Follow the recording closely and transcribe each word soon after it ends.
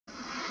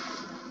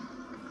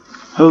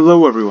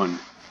Hello everyone,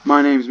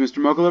 my name is Mr.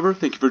 Mugglelover.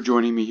 Thank you for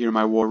joining me here in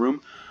my war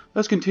room.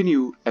 Let's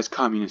continue as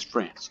Communist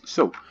France.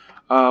 So,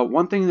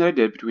 one thing that I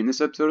did between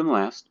this episode and the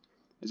last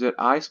is that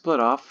I split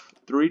off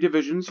 3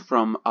 divisions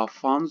from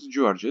Alphonse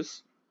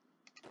Georges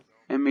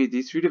and made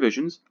these 3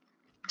 divisions,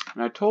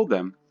 and I told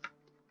them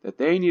that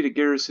they need to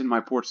garrison my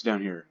ports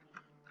down here.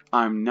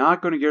 I'm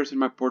not going to garrison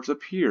my ports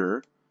up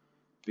here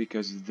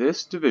because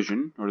this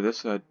division, or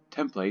this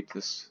template,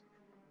 this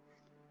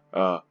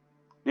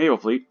naval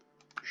fleet,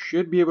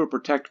 should be able to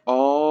protect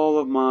all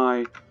of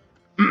my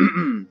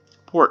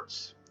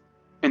ports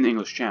in the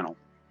English Channel,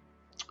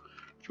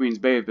 which means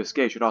Bay of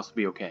Biscay should also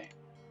be okay.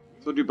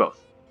 So we'll do both.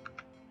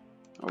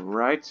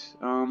 Alright,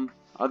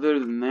 other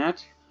than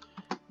that,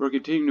 we're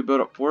continuing to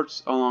build up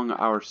forts along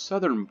our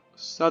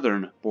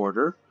southern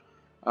border,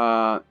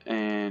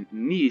 and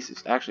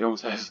Nice actually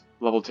almost has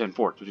level 10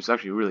 forts, which is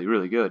actually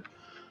really good.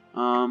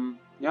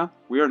 Yeah,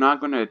 we are not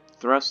going to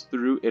thrust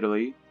through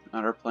Italy,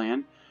 not our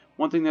plan.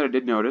 One thing that I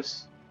did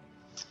notice,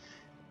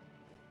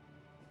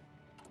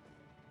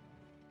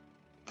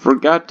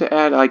 forgot to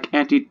add like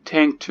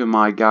anti-tank to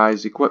my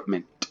guys'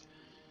 equipment.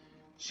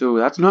 So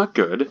that's not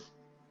good.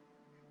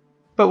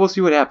 But we'll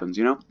see what happens,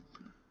 you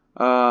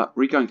know?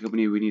 Recon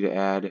Company, we need to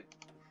add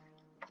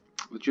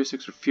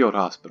logistics or field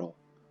hospital.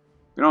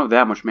 We don't have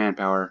that much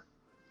manpower.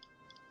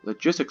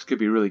 Logistics could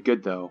be really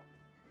good though.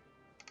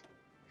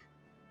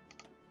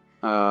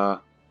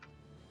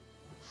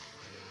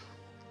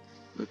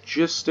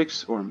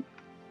 Logistics or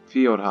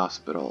field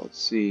hospital. Let's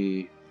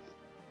see.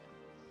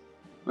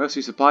 Well,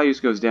 see, supply use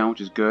goes down, which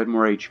is good.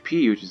 More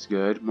HP, which is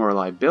good. More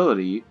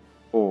reliability,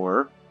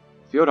 or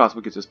field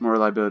hospital gets us more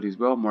reliability as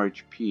well. More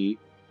HP,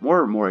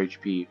 more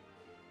HP,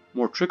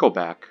 more trickle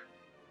back,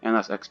 and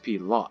less XP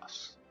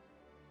loss.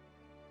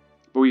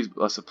 But we use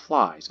less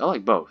supplies. I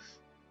like both.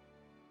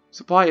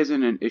 Supply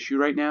isn't an issue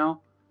right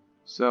now,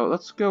 so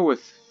let's go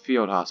with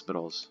field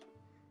hospitals.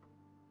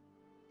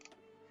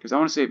 Because I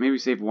want to maybe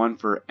save one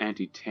for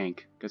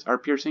anti-tank. Because our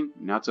piercing,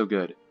 not so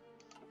good.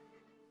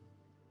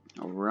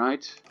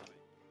 Alright.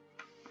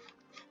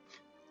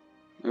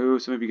 Oh,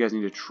 some of you guys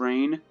need to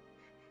train.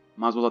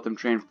 Might as well let them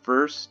train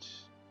first.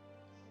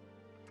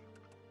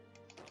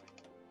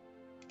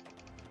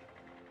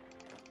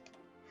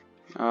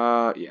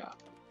 Yeah.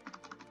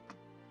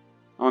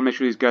 I want to make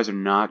sure these guys are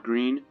not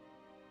green.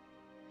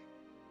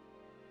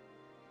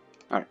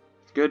 Alright,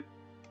 good.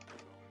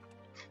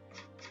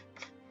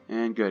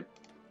 And good.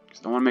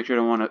 I want to make sure I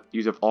don't want to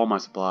use up all my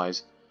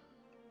supplies.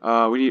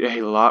 We need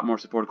a lot more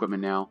support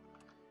equipment now.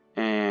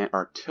 And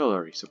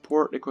artillery.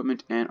 Support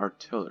equipment and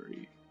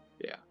artillery.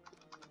 Yeah.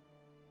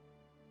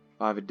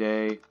 5 a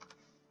day.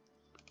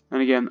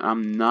 And again,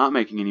 I'm not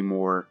making any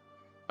more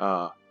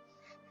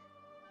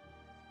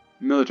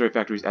military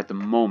factories at the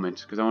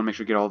moment, because I want to make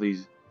sure to get all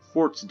these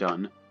forts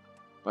done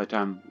by the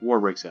time war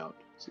breaks out.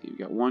 So you've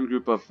got one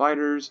group of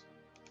fighters,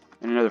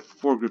 and another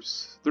 3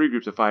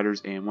 groups of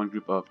fighters, and 1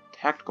 group of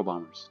tactical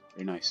bombers.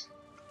 Very nice.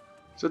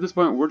 So at this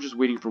point, we're just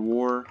waiting for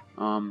war.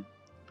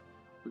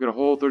 We got a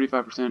whole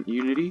 35%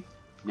 unity,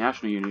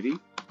 national unity,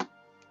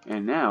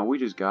 and now we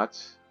just got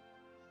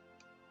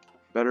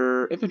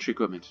better infantry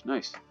equipment.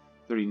 Nice.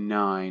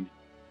 39.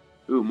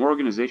 Ooh, more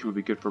organization would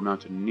be good for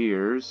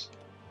mountaineers.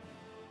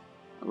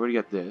 Where do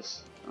you got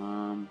this?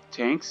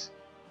 Tanks.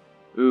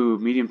 Ooh,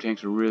 medium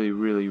tanks are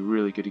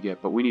really good to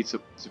get, but we need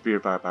superior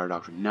firepower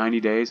doctrine.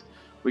 90 days.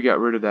 We got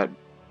rid of that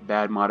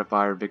bad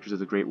modifier, Victors of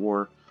the Great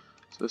War.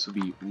 So this will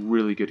be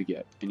really good to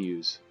get and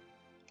use.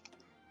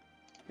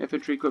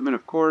 Infantry equipment,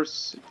 of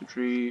course.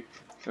 Infantry.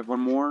 Have one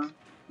more?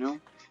 No?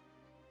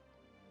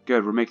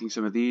 Good, we're making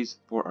some of these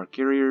for our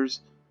carriers.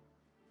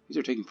 These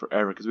are taking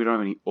forever because we don't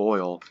have any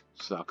oil.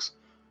 Sucks.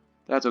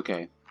 That's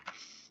okay.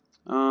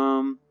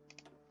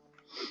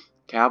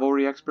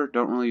 Cavalry expert,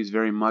 don't really use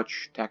very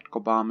much. Tactical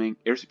bombing.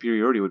 Air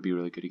superiority would be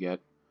really good to get.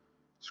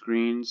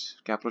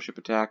 Screens, capital ship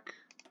attack.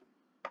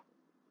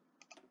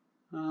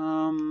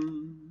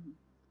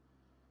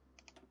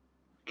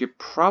 Could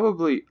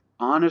probably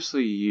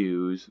honestly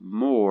use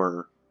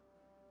more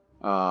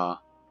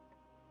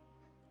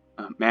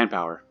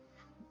manpower.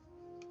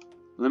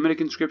 Limited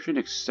conscription,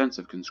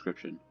 extensive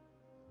conscription.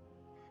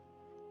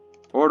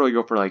 Or do we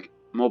go for like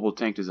mobile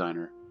tank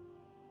designer?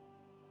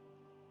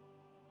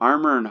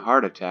 Armor and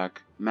heart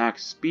attack,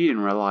 max speed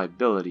and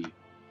reliability.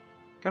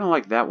 Kind of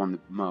like that one the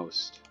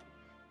most.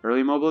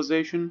 Early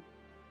mobilization.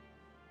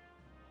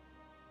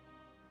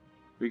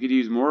 We could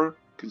use more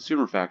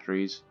consumer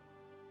factories.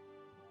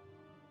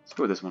 Let's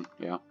go with this one,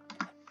 yeah.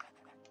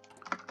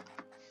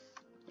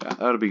 Yeah,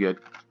 that'll be good.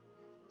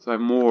 So I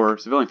have more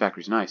civilian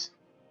factories, nice.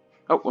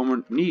 Oh, one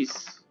more.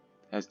 Nice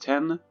has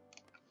 10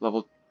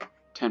 level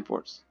 10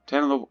 forts.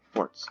 10 level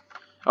forts.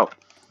 Oh,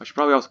 I should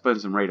probably also put in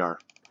some radar.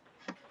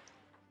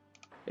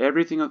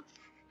 Every single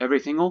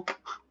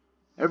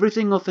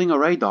thing a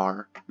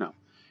radar. No.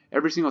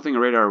 Every single thing a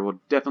radar will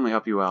definitely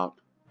help you out.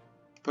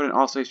 Put in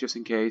Alsace just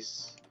in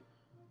case.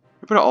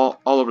 I put it all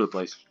over the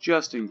place,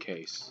 just in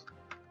case.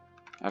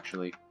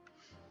 Actually.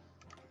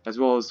 As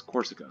well as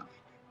Corsica.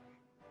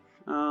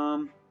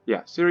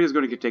 Yeah, Syria is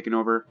going to get taken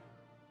over.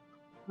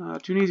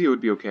 Tunisia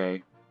would be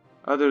okay.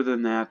 Other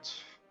than that,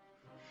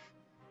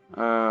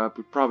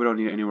 we probably don't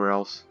need it anywhere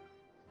else.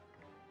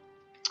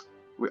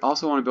 We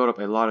also want to build up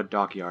a lot of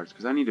dockyards,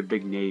 because I need a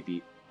big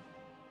navy.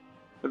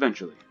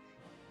 Eventually.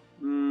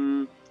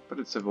 Put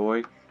it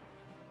Savoy.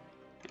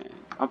 And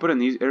I'll put it in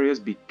these areas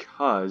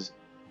because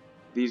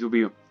these will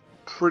be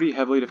pretty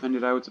heavily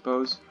defended, I would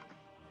suppose.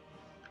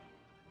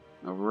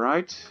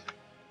 Alright.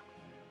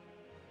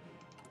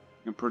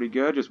 Looking pretty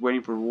good. Just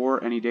waiting for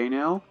war any day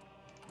now.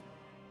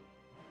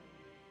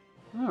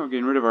 Oh, we're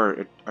getting rid of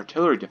our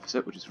artillery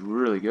deficit, which is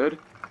really good.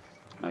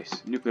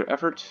 Nice. Nuclear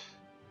effort.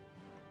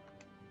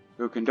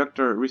 We'll conduct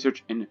our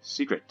research in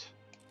secret.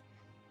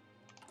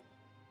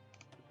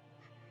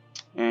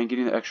 And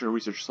getting the extra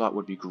research slot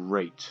would be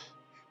great.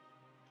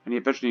 And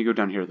eventually you go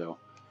down here, though.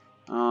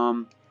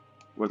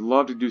 Would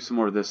love to do some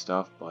more of this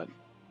stuff, but...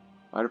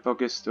 Fighter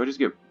focus. Do I just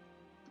get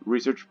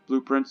research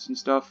blueprints and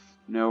stuff?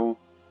 No.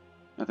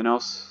 Nothing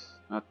else?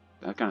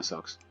 That kind of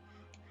sucks.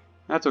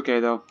 That's okay,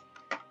 though.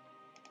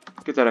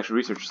 Get that extra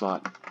research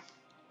slot.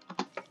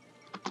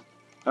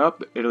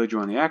 Up, Italy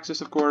joined the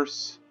Axis, of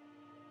course.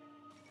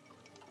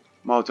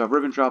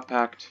 Molotov-Ribbentrop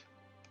Pact.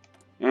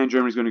 And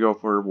Germany's going to go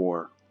for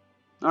war.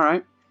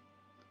 Alright.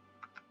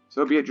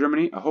 So be it,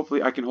 Germany.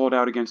 Hopefully I can hold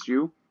out against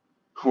you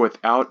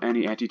without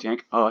any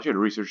anti-tank. Oh, I should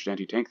have researched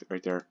anti-tank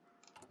right there.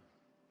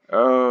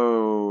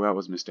 Oh, that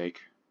was a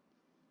mistake.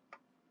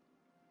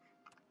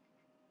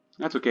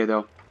 That's okay,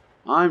 though.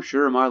 I'm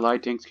sure my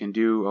light tanks can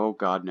do... Oh,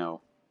 God,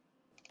 no.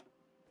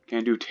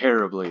 Can do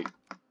terribly.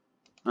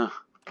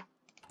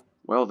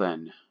 Well,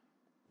 then.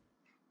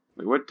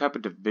 Wait, what type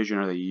of division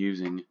are they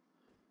using?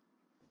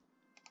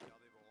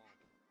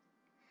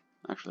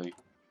 Actually.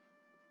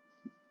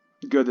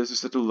 Good, this is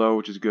set to low,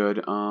 which is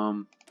good.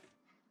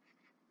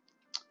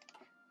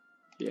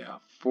 Yeah,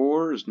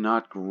 4 is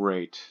not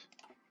great.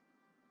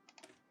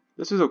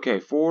 This is okay.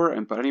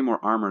 4, but I need more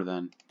armor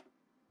then.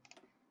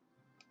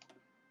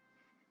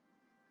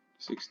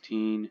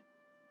 16.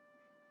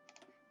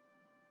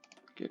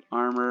 Get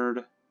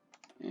armored.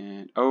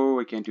 And, oh,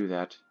 I can't do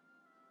that.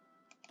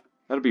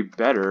 That'll be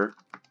better.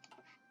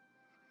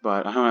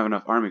 But I don't have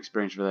enough army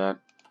experience for that.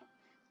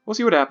 We'll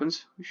see what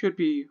happens. We should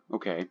be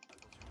okay.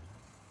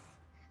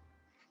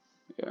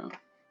 Yeah.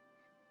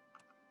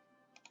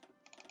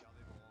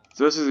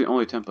 So this is the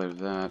only template of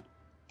that.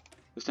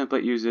 This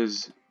template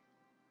uses...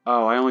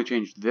 Oh, I only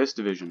changed this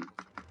division.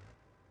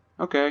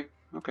 Okay,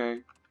 okay.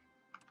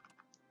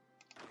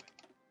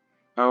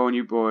 Oh, and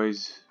you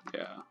boys...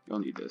 Yeah, you'll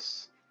need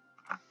this.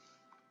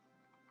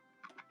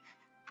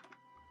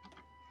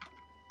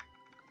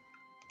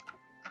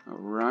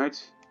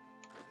 Alright.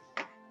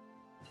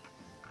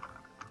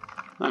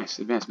 Nice.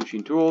 Advanced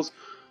machine tools.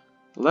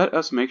 Let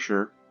us make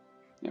sure...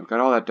 Yeah, we got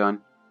all that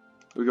done.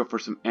 We go for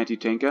some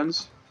anti-tank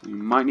guns. We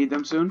might need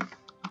them soon.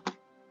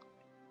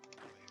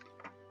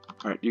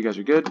 Alright, you guys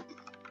are good.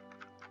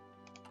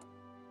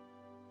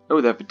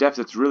 Oh, that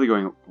deficit's really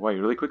going away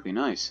really quickly.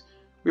 Nice.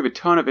 We have a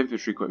ton of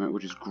infantry equipment,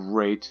 which is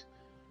great.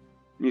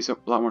 We need a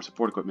lot more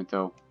support equipment,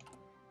 though.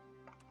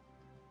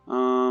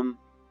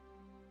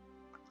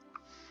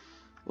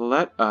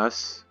 Let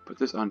us put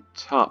this on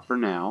top for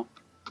now.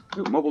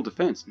 Ooh, mobile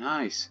defense.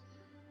 Nice.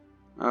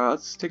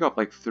 Let's take off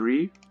like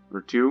 3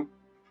 or 2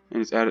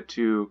 and just add it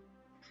to...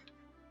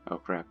 Oh,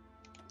 crap.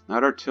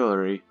 Not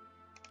artillery.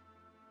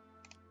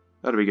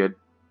 That'll be good.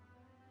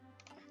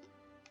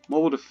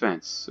 Mobile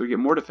defense. So we get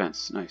more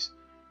defense. Nice.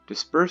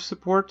 Disperse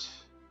support.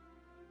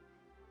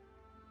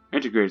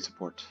 Integrated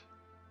support.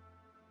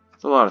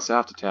 It's a lot of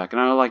soft attack,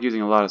 and I don't like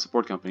using a lot of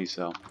support companies,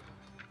 so...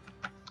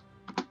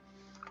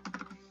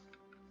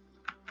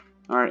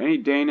 Alright, any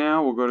day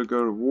now, we'll go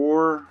to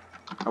war.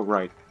 Oh,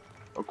 right.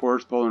 Of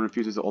course, Poland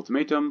refuses the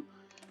ultimatum.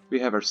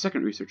 We have our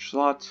second research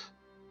slot.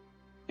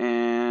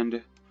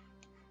 And...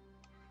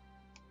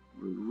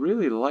 we'd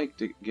really like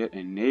to get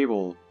a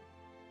naval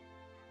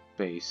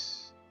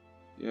base.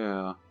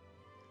 Yeah.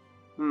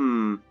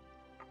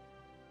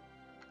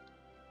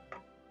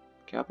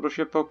 Capital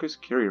ship focus,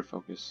 carrier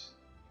focus.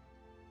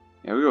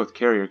 Yeah, we go with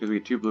carrier because we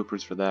get 2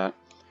 blueprints for that.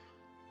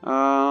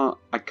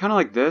 I kind of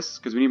like this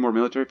because we need more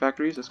military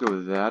factories. Let's go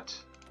with that.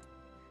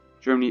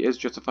 Germany is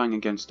justifying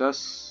against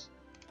us.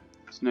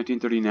 It's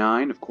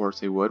 1939. Of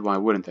course they would. Why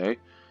wouldn't they?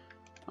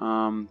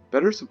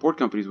 Better support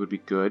companies would be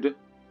good.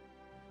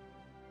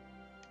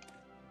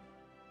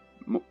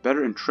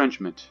 Better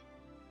entrenchment.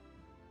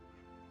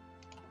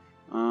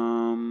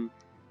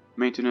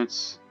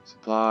 Maintenance,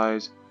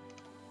 supplies,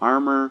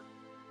 armor.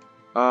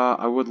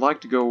 I would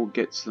like to go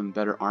get some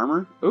better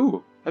armor.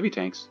 Ooh, heavy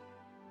tanks.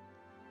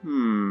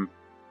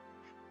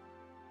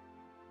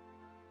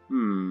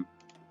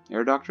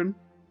 Air doctrine.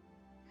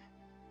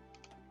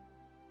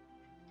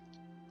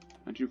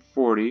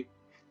 1940.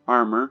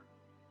 Armor.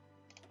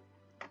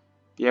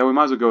 Yeah, we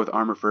might as well go with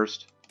armor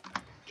first.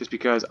 Just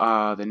because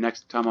the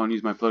next time I'll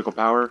use my political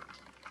power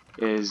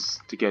is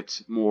to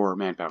get more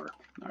manpower.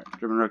 Alright,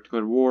 German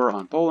declared war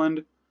on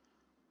Poland.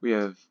 We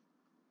have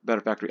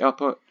better factory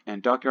output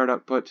and dockyard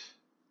output.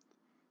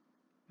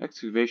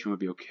 Excavation would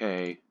be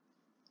okay.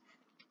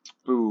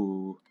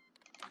 Ooh.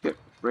 Get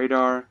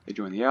radar. They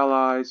join the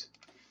Allies.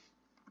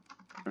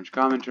 French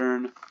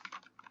Comintern,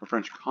 or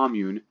French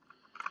Commune.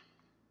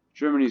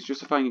 Germany is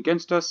justifying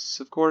against us,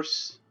 of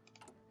course.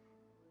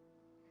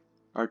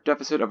 Our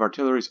deficit of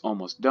artillery is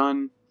almost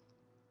done,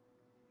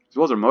 as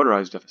well as our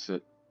motorized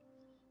deficit.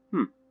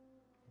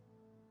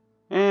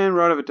 And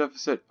we're out of a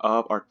deficit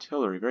of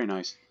artillery. Very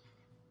nice.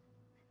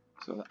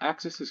 So the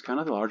Axis is kind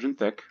of large and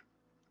thick,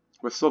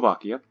 with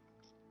Slovakia.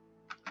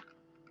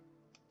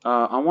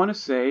 I want to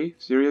say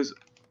Syria's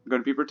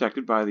going to be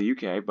protected by the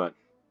UK, but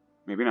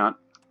maybe not.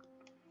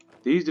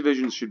 These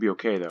divisions should be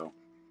okay, though.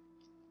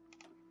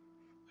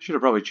 I should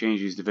have probably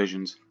changed these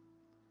divisions.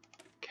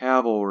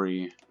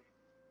 Cavalry.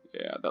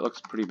 Yeah, that looks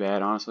pretty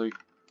bad, honestly.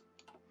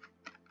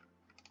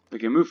 They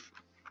can move.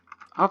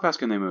 How fast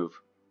can they move?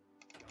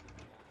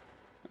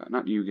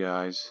 Not you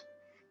guys.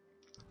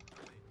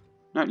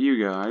 Not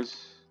you guys.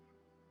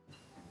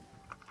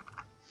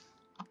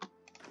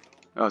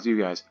 Oh, it's you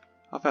guys.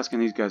 How fast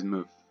can these guys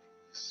move?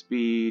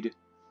 Speed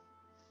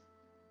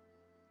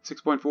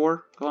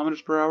 6.4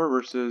 kilometers per hour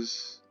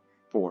versus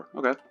 4.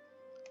 Okay.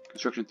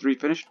 Construction 3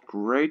 finished.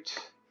 Great.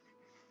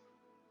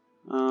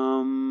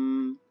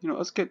 You know,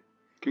 let's get...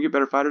 Can we get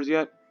better fighters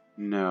yet?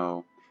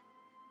 No.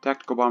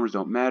 Tactical bombers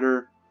don't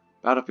matter.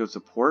 Battlefield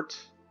support.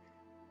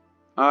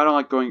 I don't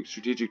like going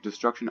strategic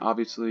destruction,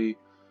 obviously.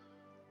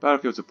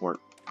 Battlefield support.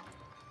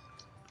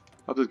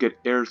 Helps us get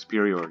air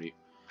superiority.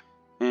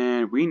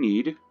 And we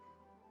need...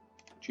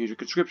 Change the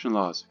conscription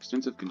laws.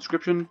 Extensive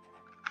conscription.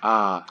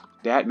 Ah,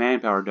 that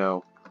manpower,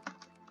 though.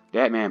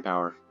 That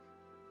manpower.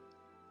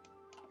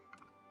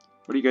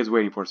 What are you guys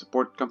waiting for?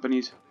 Support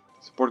companies?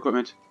 Support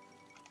equipment?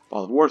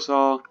 Fall of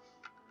Warsaw.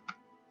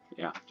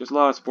 Yeah, just a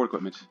lot of support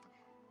equipment.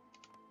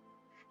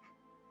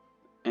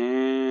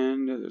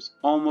 And there's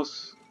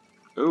almost...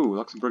 Ooh,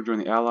 Luxembourg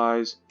joined the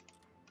Allies.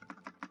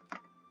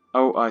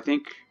 Oh, I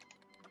think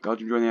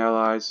Belgium joined the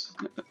Allies.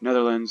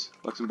 Netherlands.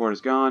 Luxembourg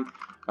is gone.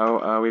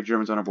 Oh, we have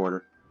Germans on our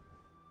border.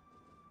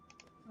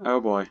 Oh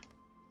boy.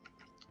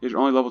 These are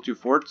only level 2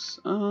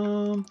 forts.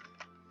 You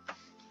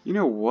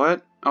know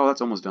what? Oh, that's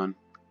almost done.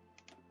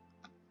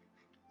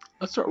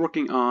 Let's start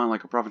working on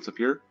like a province up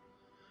here.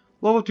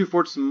 Level 2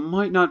 forts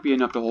might not be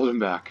enough to hold him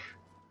back.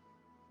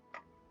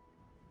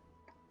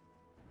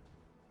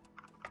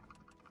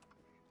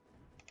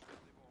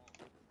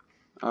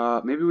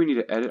 Maybe we need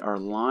to edit our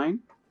line.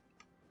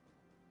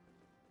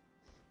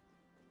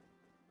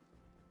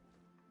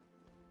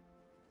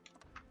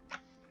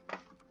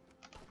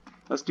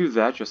 Let's do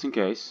that just in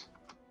case.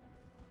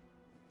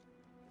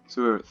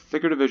 So we have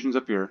thicker divisions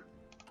up here.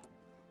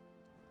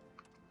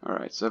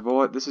 Alright,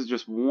 Savoy, this is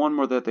just one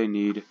more that they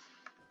need.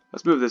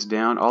 Let's move this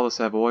down, all the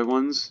Savoy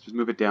ones, just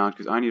move it down,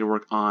 because I need to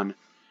work on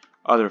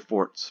other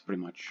forts,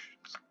 pretty much.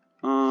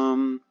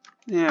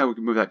 Yeah, we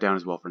can move that down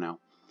as well for now.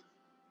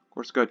 Of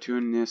course, got to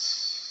tune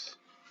this.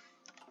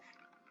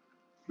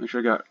 Make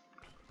sure I got...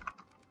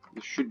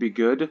 This should be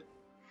good.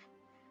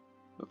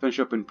 I'll finish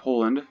up in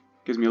Poland.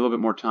 Gives me a little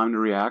bit more time to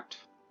react.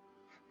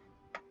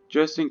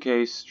 Just in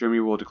case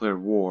Germany will declare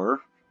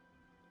war.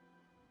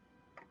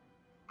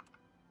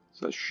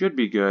 So that should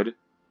be good.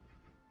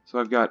 So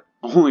I've got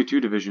only 2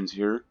 divisions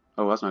here.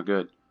 Oh, that's not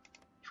good.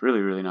 It's really,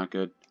 really not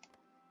good.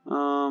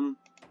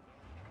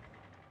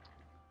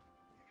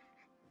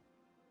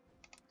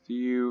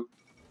 You...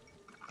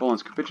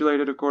 Poland's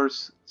capitulated, of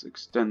course. Let's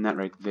extend that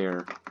right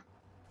there.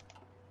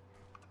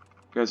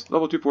 Guys,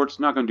 level 2 forts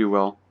not going to do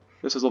well.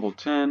 This is level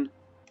 10.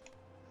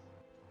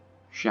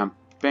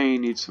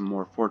 Champagne needs some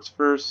more forts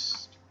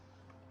first.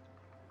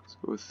 Let's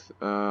go with...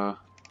 let's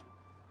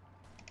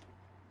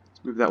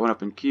move that one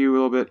up in queue a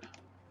little bit.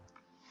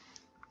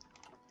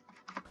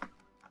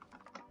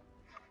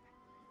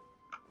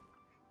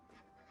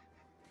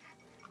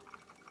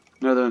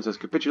 Netherlands has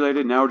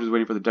capitulated. Now we're just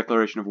waiting for the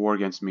declaration of war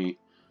against me.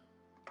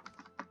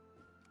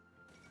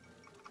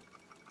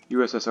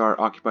 USSR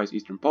occupies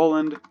eastern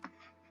Poland.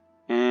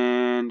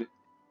 And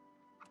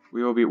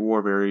we will be at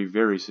war very,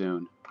 very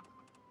soon.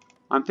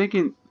 I'm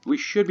thinking we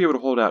should be able to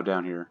hold out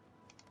down here.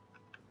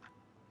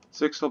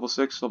 6,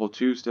 level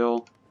 2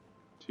 still.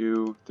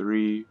 2,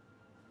 3,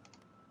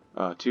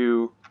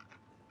 2.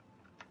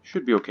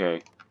 Should be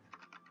okay.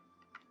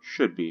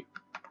 Should be.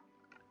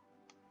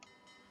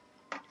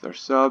 With our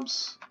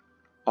subs,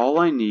 all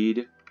I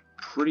need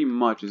pretty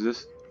much is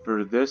this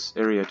for this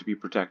area to be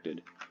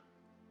protected.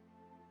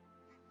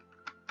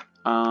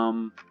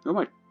 Who am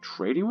I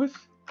trading with?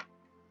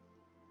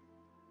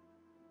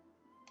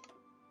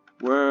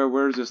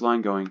 Where is this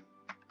line going?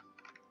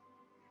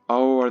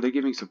 Oh, are they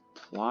giving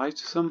supplies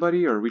to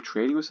somebody, or are we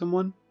trading with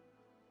someone?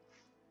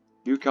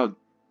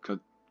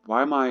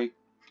 Why am I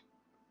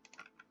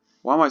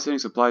sending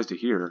supplies to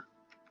here?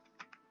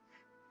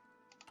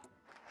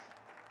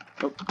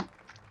 Oh,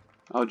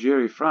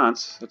 Algeria,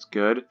 France. That's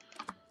good.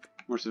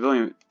 More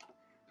civilian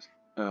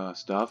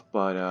stuff,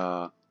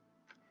 but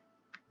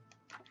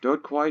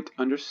don't quite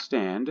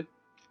understand.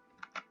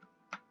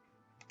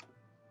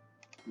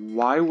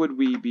 Why would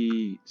we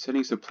be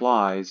sending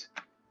supplies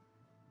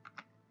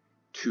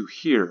to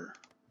here?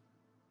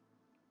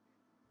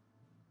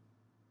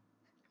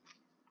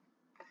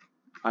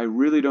 I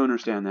really don't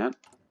understand that.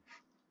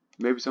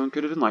 Maybe someone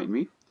could have enlightened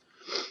me.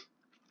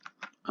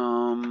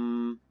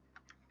 I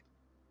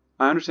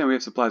understand we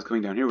have supplies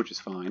coming down here, which is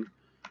fine.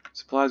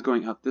 Supplies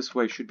going out this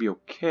way should be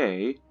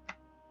okay.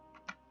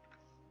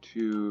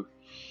 To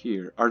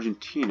here.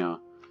 Argentina.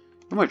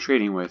 Who am I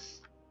trading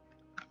with?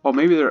 Oh,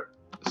 maybe they're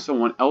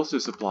someone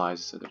else's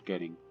supplies that they're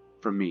getting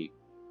from me.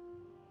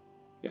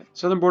 Yeah,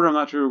 southern border I'm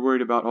not too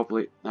worried about.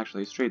 Hopefully,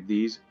 actually, let's trade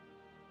these.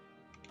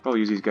 Probably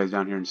use these guys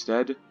down here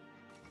instead.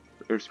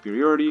 For air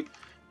superiority.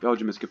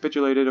 Belgium has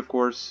capitulated, of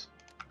course.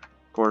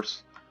 Of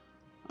course.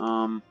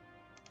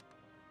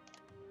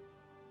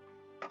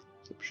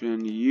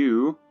 Exception,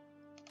 you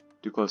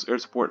do close air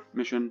support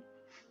mission.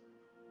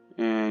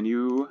 And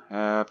you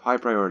have high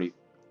priority.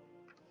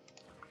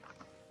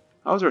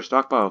 How's our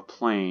stockpile of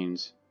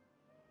planes?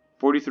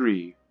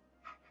 43.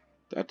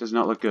 That does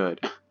not look good.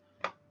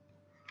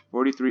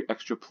 43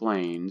 extra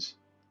planes.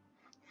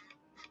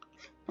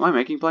 Am I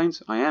making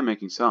planes? I am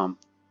making some.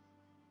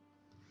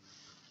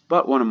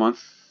 But one a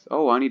month.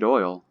 Oh, I need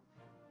oil.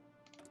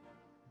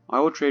 I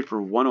will trade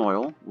for one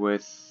oil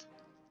with...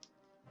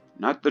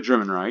 not the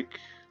German Reich.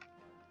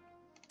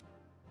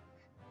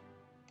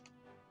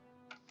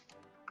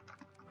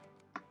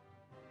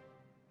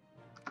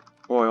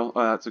 Oil.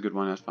 Oh, that's a good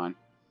one. That's fine.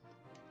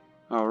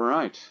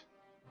 Alright.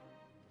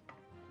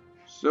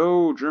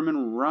 So,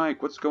 German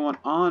Reich, what's going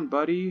on,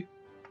 buddy?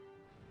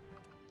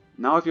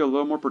 Now I feel a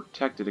little more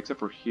protected, except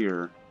for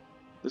here.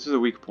 This is a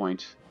weak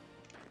point.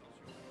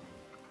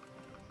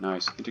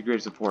 Nice.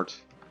 Integrated support.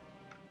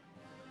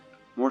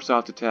 More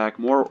soft attack.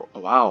 More... oh,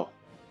 wow.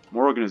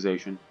 More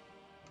organization.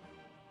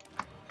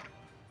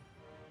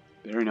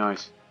 Very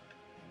nice.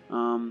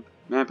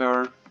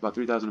 Manpower, about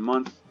 3,000 a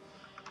month.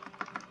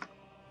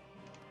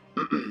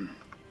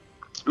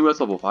 Ooh,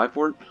 that's level 5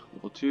 for it.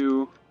 Level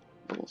 2.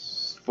 Level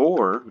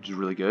 4, which is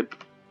really good.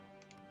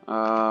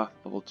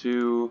 Level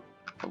 2.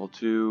 Level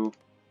 2.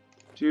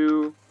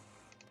 2.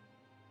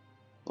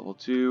 Level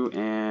 2.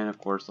 And, of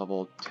course,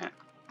 level 10.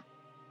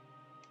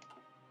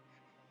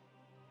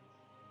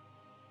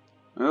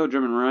 Oh,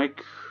 German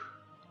Reich.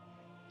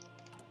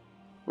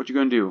 What you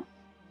gonna do?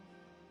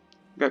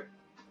 Got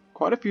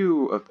quite a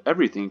few of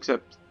everything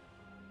except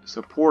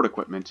support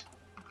equipment.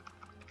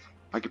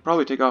 I could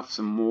probably take off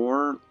some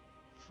more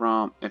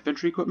from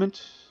infantry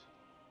equipment,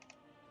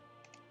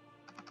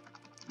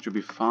 which would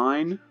be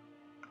fine.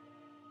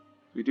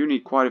 We do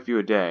need quite a few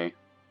a day.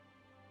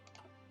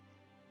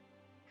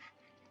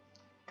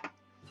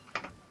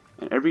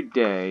 And every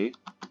day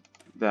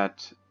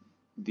that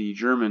the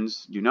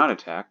Germans do not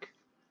attack,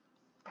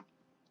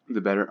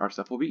 the better our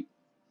stuff will be.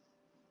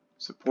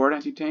 Support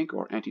anti-tank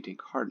or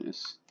anti-tank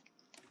hardness.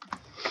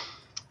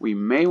 We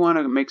may want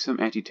to make some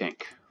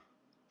anti-tank.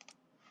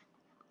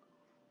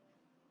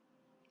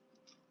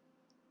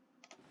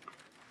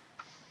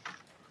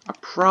 I'm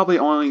probably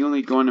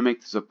only going to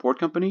make the support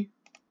company.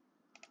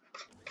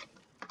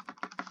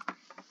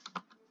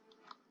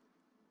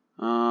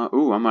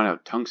 Ooh, I'm out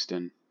of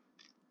tungsten.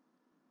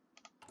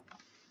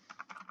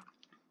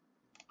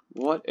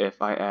 What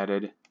if I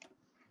added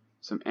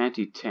some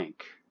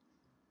anti-tank?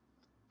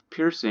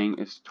 Piercing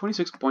is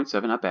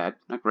 26.7, not bad.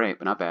 Not great,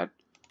 but not bad.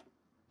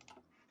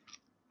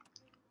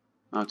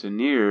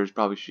 Mountaineers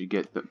probably should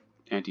get the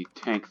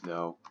anti-tank,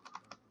 though.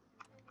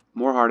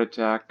 More heart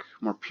attack,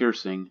 more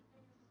piercing.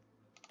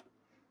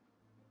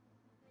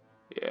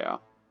 Yeah.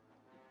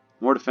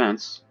 More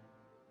defense.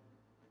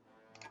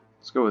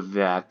 Let's go with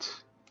that.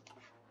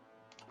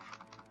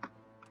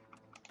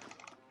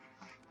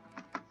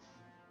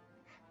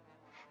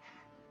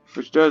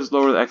 Which does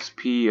lower the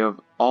XP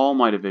of all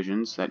my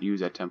divisions that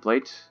use that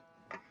template.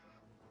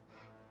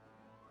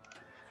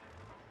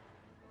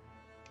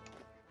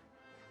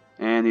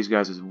 And these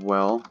guys as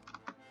well.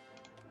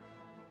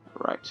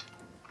 Right.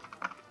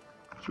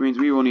 Which means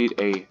we will need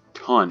a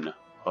ton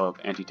of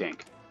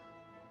anti-tank.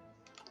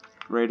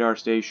 Radar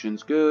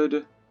stations,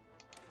 good.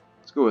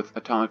 Let's go with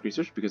atomic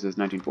research because it's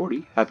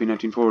 1940. Happy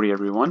 1940,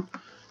 everyone.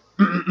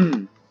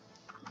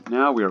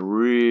 Now we are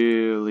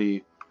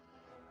really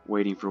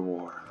waiting for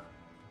war.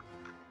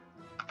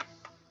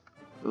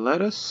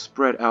 Let us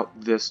spread out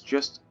this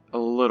just a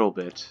little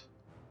bit.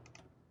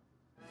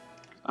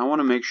 I want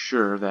to make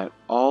sure that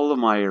all of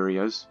my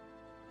areas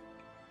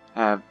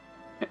have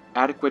an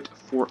adequate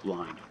fort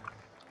line.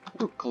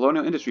 Ooh,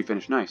 colonial industry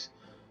finish, nice.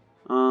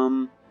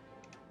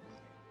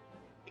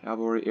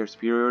 Cavalry, air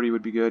superiority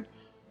would be good.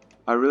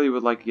 I really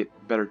would like to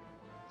get better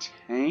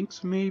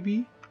tanks,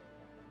 maybe?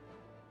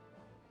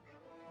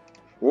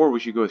 Or we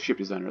should go with ship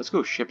designer. Let's go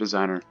with ship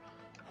designer,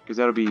 because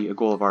that'll be a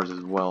goal of ours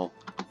as well.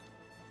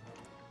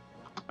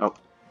 Oh,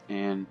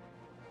 and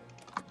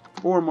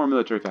 4 more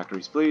military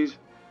factories, please.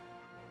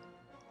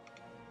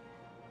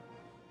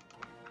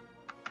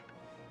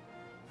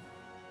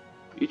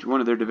 Each one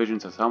of their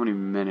divisions has how many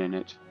men in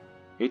it?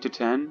 8 to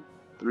 10?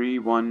 3,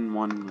 1,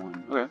 1,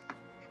 1. Okay.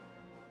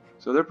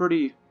 So they're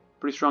pretty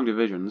strong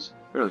divisions.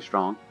 Fairly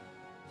strong.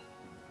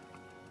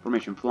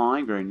 Formation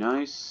flying, very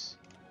nice.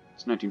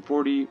 It's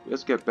 1940.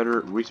 Let's get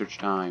better research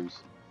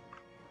times.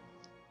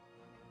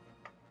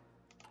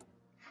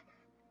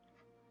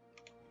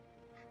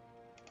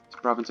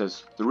 province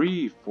has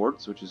 3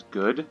 forts, which is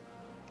good.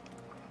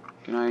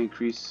 Can I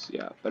increase?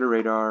 Yeah, better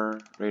radar,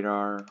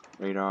 radar,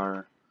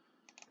 radar,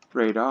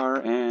 radar,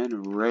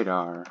 and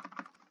radar.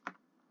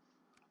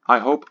 I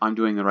hope I'm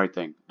doing the right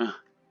thing.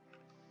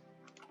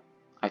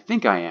 I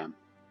think I am.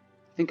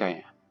 I think I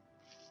am.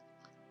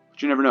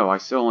 But you never know. I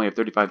still only have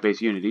 35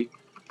 base unity.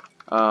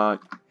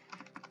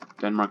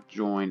 Denmark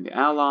joined the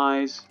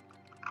Allies.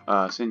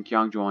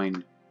 Xinjiang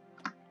joined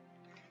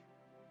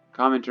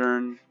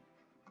Comintern.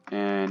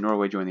 And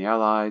Norway joined the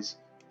Allies.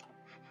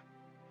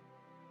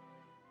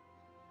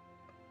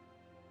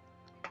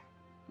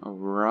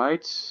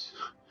 Alright.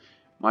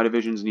 My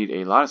divisions need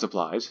a lot of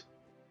supplies.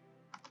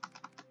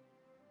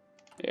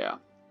 Yeah.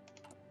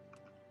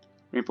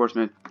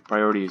 Reinforcement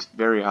priority is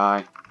very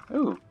high.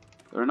 Ooh,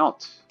 they're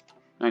not.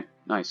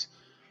 Nice.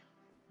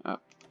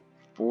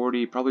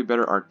 40, probably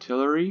better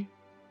artillery.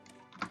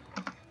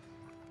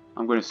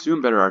 I'm going to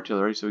assume better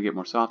artillery so we get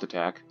more soft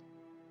attack.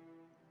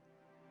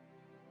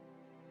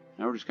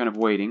 Now we're just kind of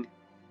waiting.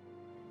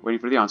 Waiting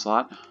for the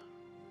onslaught.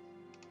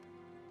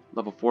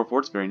 Level 4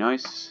 forts, very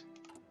nice.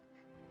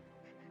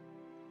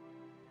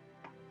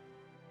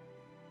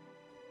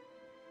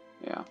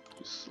 Yeah,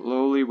 just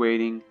slowly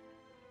waiting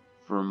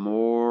for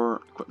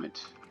more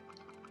equipment.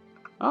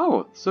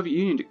 Oh, the Soviet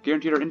Union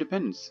guaranteed our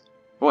independence.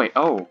 Oh, wait,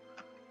 oh.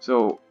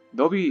 So,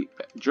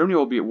 Germany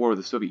will be at war with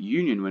the Soviet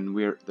Union when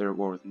they're at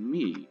war with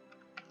me.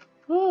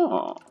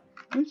 Oh,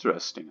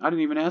 interesting. I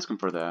didn't even ask them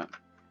for that.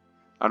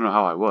 I don't know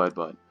how I would,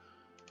 but...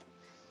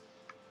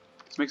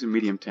 Let's make some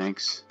medium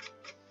tanks.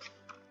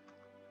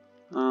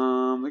 We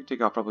can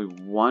take off probably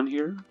 1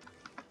 here.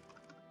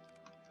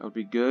 That would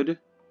be good.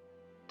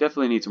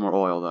 Definitely need some more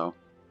oil, though.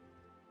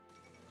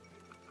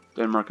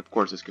 Denmark, of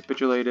course, has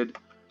capitulated.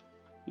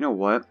 You know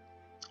what?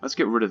 Let's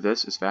get rid of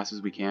this as fast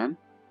as we can.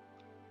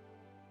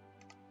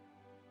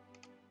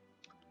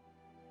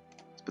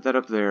 Let's put that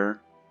up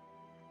there,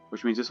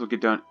 which means this will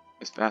get done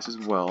as fast as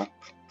well.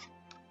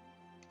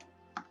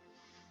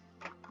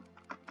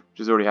 Which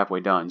is already halfway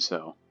done,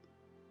 so.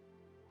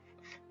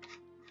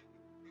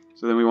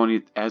 So then we won't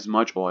need as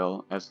much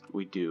oil as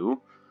we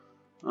do.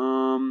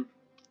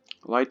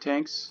 Light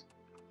tanks.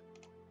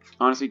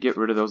 Honestly, get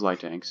rid of those light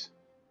tanks.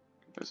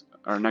 Because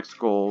our next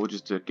goal is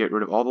just to get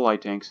rid of all the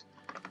light tanks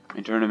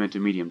and turn them into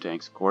medium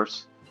tanks, of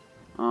course.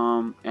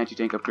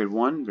 Anti-tank upgrade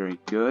 1, very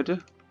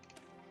good.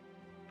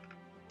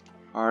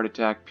 Hard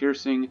attack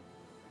piercing.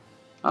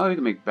 Oh, we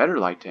can make better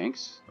light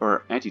tanks.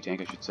 Or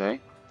anti-tank, I should say.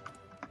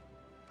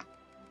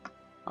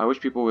 I wish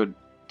people would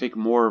take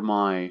more of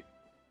my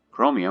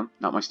chromium,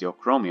 not my steel,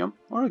 chromium.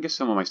 Or I guess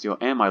some of my steel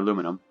and my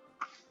aluminum.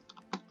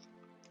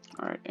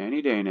 Alright,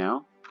 any day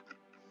now.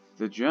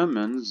 The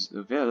Germans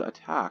will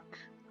attack.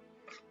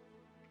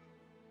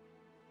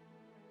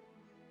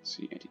 Let's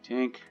see,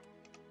 anti-tank.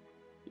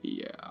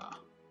 Yeah.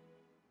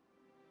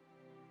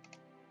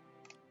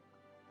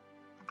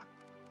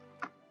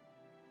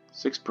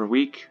 Six per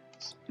week.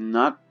 It's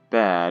not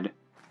bad.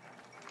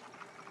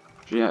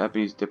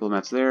 Japanese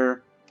diplomats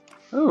there.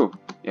 Oh,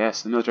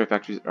 yes, the military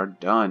factories are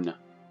done.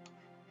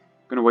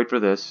 Gonna wait for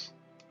this.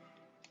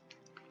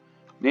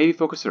 Navy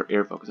focus or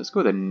air focus? Let's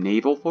go with a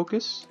naval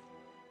focus.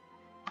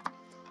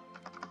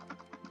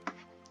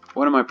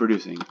 What am I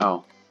producing?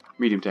 Oh,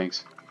 medium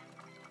tanks.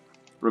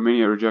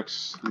 Romania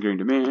rejects Hungarian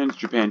demands.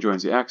 Japan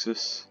joins the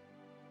Axis.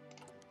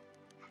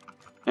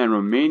 And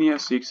Romania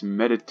seeks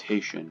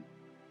meditation.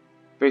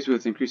 Faced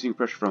with increasing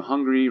pressure from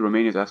Hungary,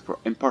 Romania has asked for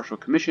impartial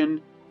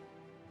commission.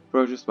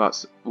 Protest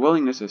about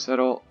willingness to sit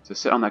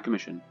on that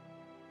commission.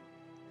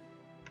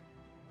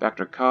 Backed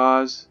our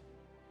cause.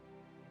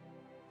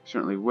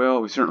 Certainly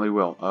will. We certainly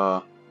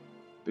will.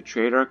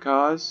 Betrayed our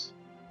cause.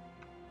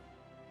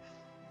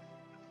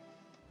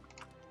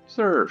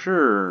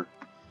 Sure.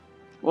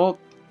 Well,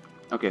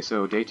 okay,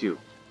 so day 2.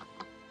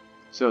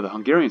 So the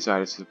Hungarian side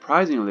has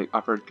surprisingly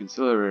offered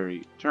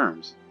conciliatory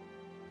terms.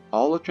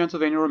 All of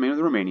Transylvania will remain with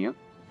Romania,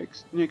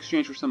 in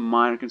exchange for some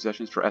minor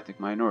concessions for ethnic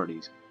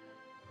minorities.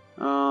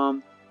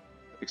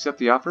 Accept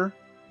the offer?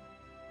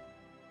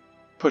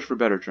 Push for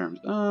better terms.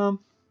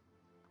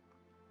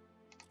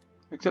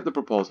 Accept the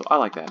proposal. I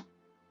like that.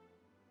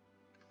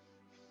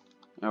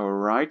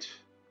 Alright.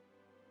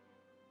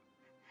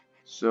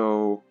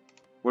 So,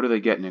 what do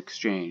they get in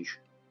exchange?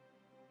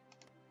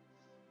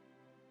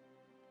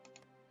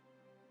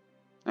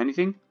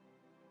 Anything?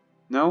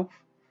 No?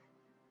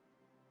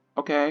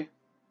 Okay.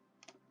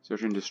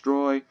 Search and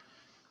destroy.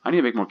 I need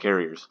to make more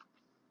carriers.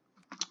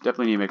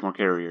 Definitely need to make more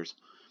carriers.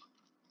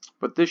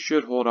 But this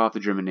should hold off the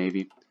German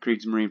Navy.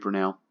 Kriegsmarine for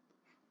now.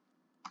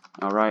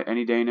 Alright,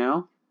 any day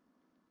now.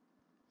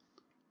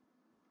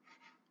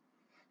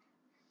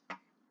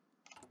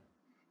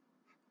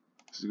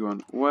 This is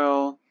going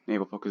well.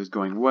 Naval focus is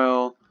going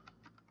well.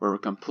 We're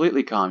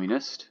completely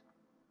communist.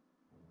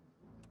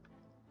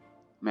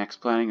 Max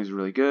planning is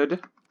really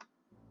good.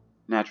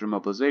 Natural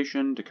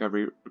mobilization,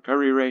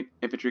 recovery rate,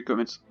 infantry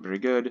equipment's very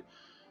good.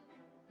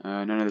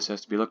 None of this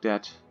has to be looked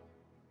at.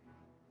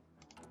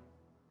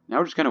 Now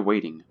we're just kind of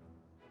waiting.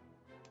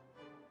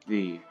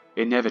 The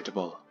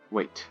inevitable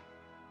wait.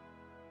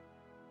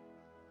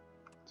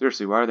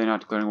 Seriously, why are they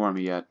not declaring war on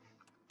me yet?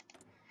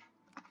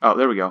 Oh,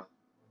 there we go.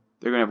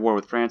 They're going to have war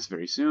with France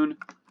very soon.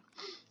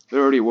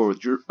 They're already at war with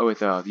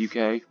the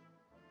UK.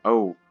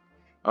 Oh.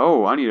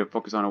 Oh, I need to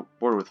focus on a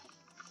war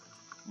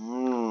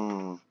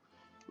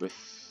with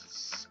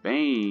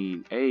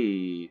Spain.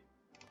 Hey.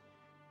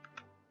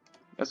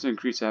 That's to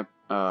increase that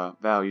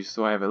value,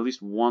 so I have at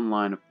least one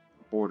line of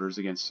borders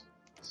against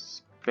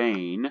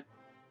Spain.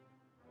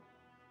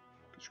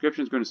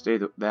 Conscription is going to stay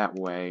that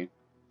way.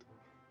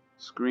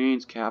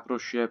 Screens, capital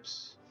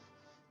ships.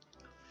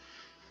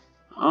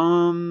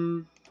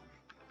 I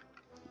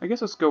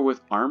guess let's go with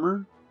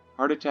armor.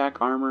 Heart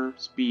attack, armor,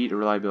 speed, or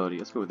reliability.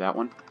 Let's go with that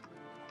one.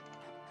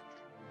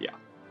 Yeah.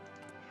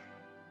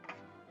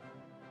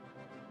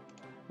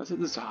 Let's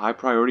set this a high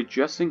priority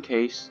just in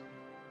case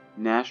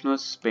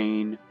nationalist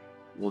Spain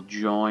will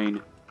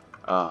join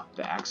the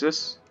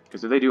Axis.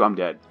 Because if they do, I'm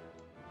dead.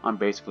 I'm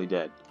basically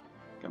dead.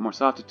 Got more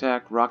soft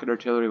attack. Rocket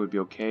artillery would be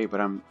okay,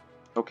 but I'm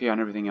okay on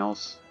everything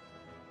else.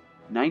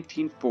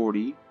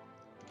 1940.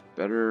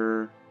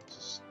 Better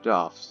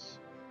stuffs.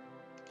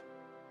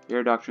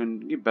 Air doctrine.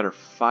 Get better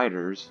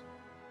fighters.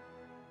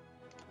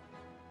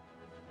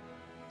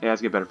 Yeah,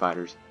 let's get better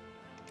fighters.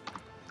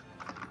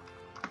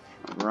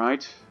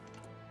 Alright.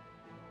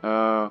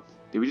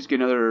 Did we just get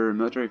another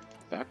military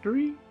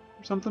factory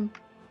or something?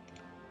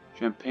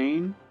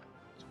 Champagne.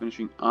 It's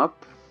finishing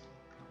up.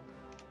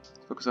 Let's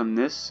focus on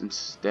this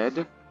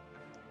instead.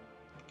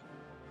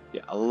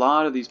 Yeah, a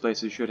lot of these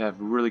places should have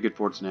really good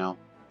forts now.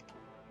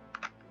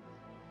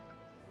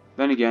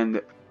 Then again,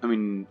 I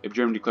mean, if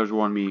Germany declares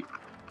war on me,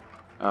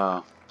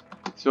 the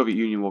Soviet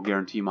Union will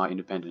guarantee my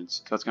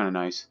independence. So that's kind of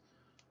nice.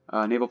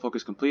 Naval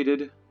focus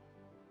completed.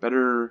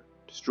 Better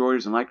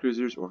destroyers and light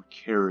cruisers or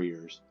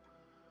carriers.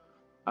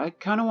 I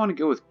kind of want to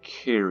go with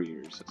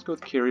carriers. Let's go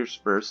with carriers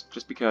first,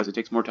 just because it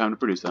takes more time to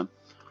produce them.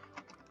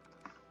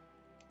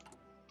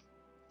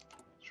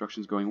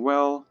 Construction's going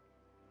well.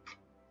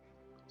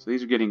 So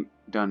these are getting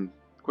done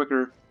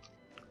quicker,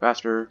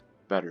 faster,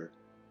 better.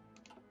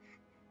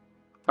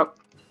 Oh,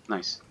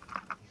 nice.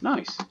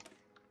 Nice.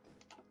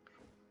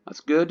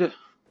 That's good.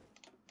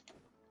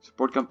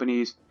 Support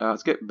companies.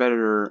 Let's get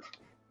better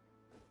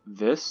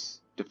this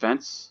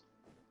defense.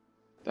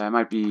 That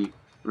might be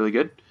really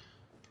good.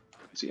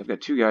 Let's see, I've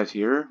got two guys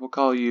here. We'll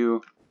call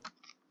you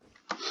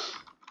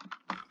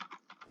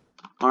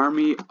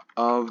Army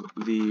of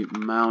the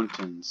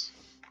Mountains.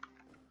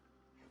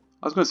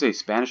 I was going to say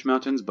Spanish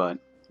Mountains, but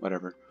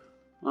whatever.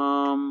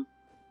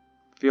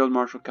 Field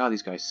Marshal. God,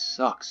 these guys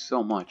suck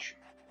so much.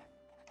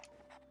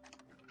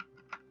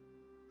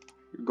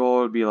 Your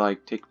goal would be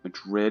like take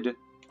Madrid.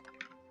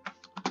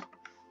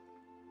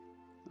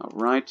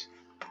 Alright.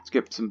 Let's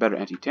get some better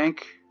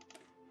anti-tank.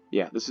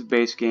 Yeah, this is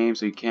base game,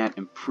 so you can't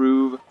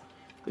improve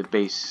the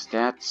base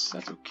stats.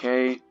 That's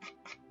okay.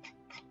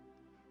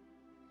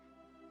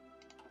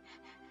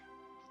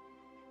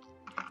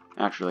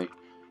 Actually,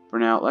 for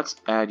now, let's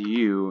add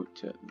you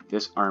to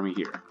this army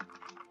here.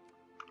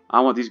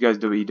 I want these guys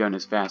to be done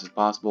as fast as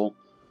possible.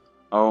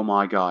 Oh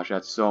my gosh,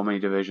 that's so many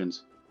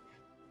divisions.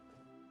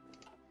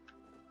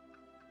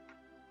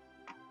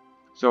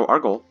 So our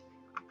goal,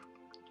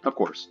 of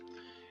course,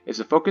 is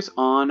to focus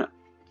on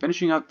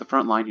finishing up the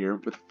front line here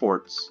with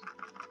forts.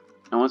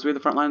 And once we have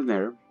the front line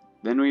there,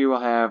 then we will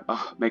have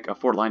make a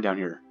fort line down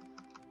here.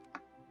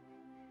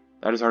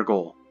 That is our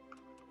goal.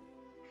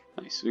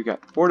 Nice. So we've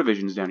got 4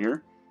 divisions down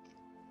here.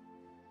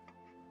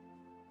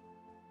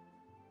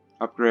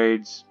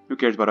 Upgrades. Who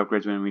cares about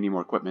upgrades when we need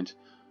more equipment?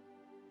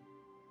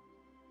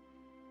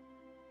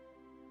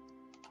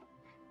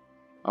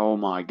 Oh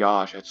my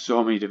gosh, that's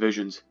so many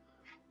divisions.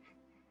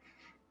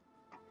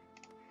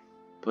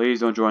 Please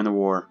don't join the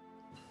war.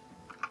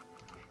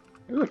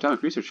 Ooh,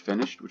 atomic research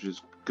finished, which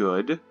is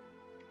good.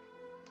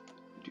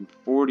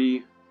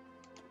 1940.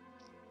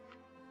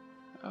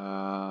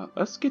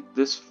 Let's get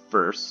this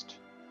first,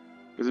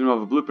 because then we'll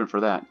have a blueprint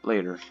for that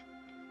later.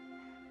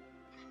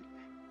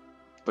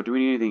 But do we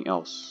need anything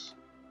else?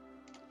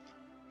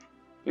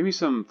 Maybe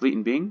some fleet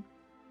and Bing?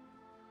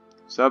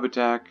 Sub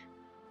attack,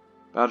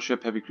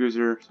 battleship, heavy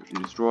cruiser, search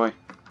and destroy.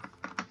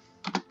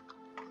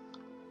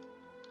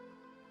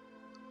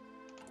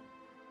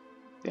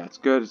 Yeah, it's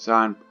good. It's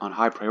on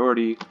high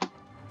priority.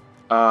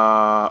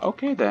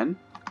 Okay then.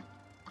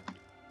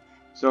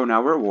 So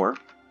now we're at war.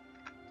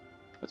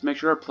 Let's make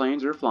sure our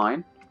planes are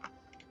flying.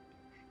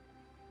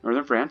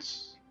 Northern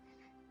France.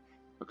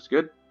 Looks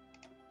good.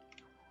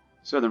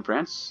 Southern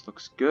France.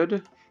 Looks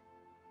good.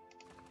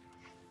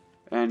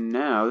 And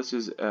now this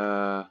is,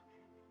 so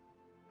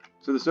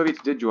the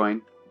Soviets did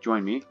join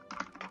me.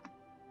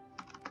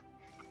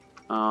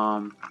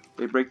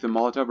 They break the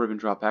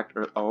Molotov-Ribbentrop Pact.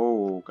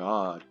 Oh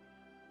god.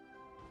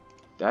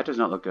 That does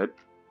not look good.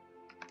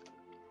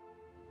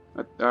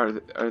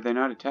 Are they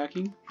not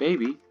attacking?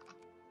 Baby.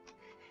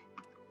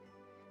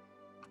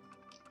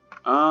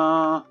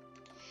 I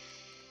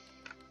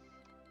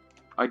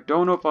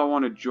don't know if I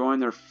want to join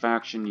their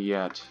faction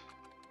yet.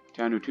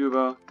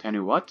 Tanutuba.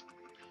 Tanu what?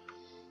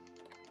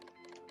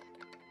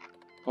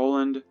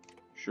 Poland.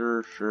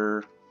 Sure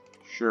for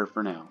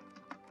now.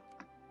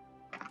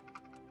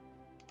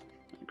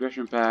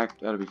 Aggression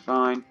Pact, that'll be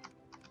fine.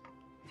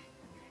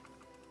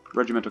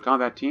 Regimental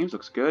combat teams,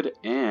 looks good.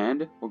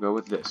 And we'll go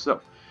with this.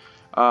 So,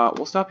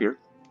 we'll stop here.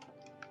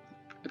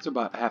 It's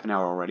about half an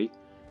hour already.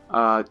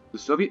 The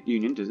Soviet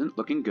Union isn't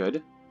looking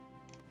good.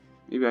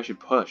 Maybe I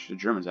should push the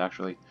Germans,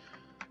 actually.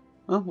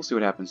 Well, we'll see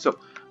what happens. So,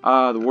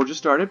 the war just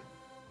started.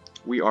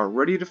 We are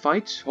ready to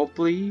fight.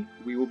 Hopefully,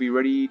 we will be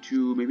ready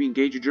to maybe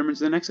engage the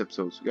Germans in the next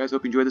episode. So, guys,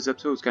 hope you enjoyed this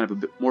episode. It's kind of a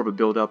bit more of a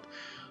build-up.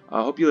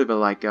 Hope you leave a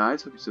like,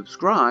 guys. Hope you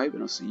subscribe,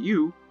 and I'll see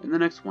you in the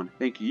next one.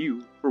 Thank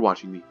you for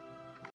watching me.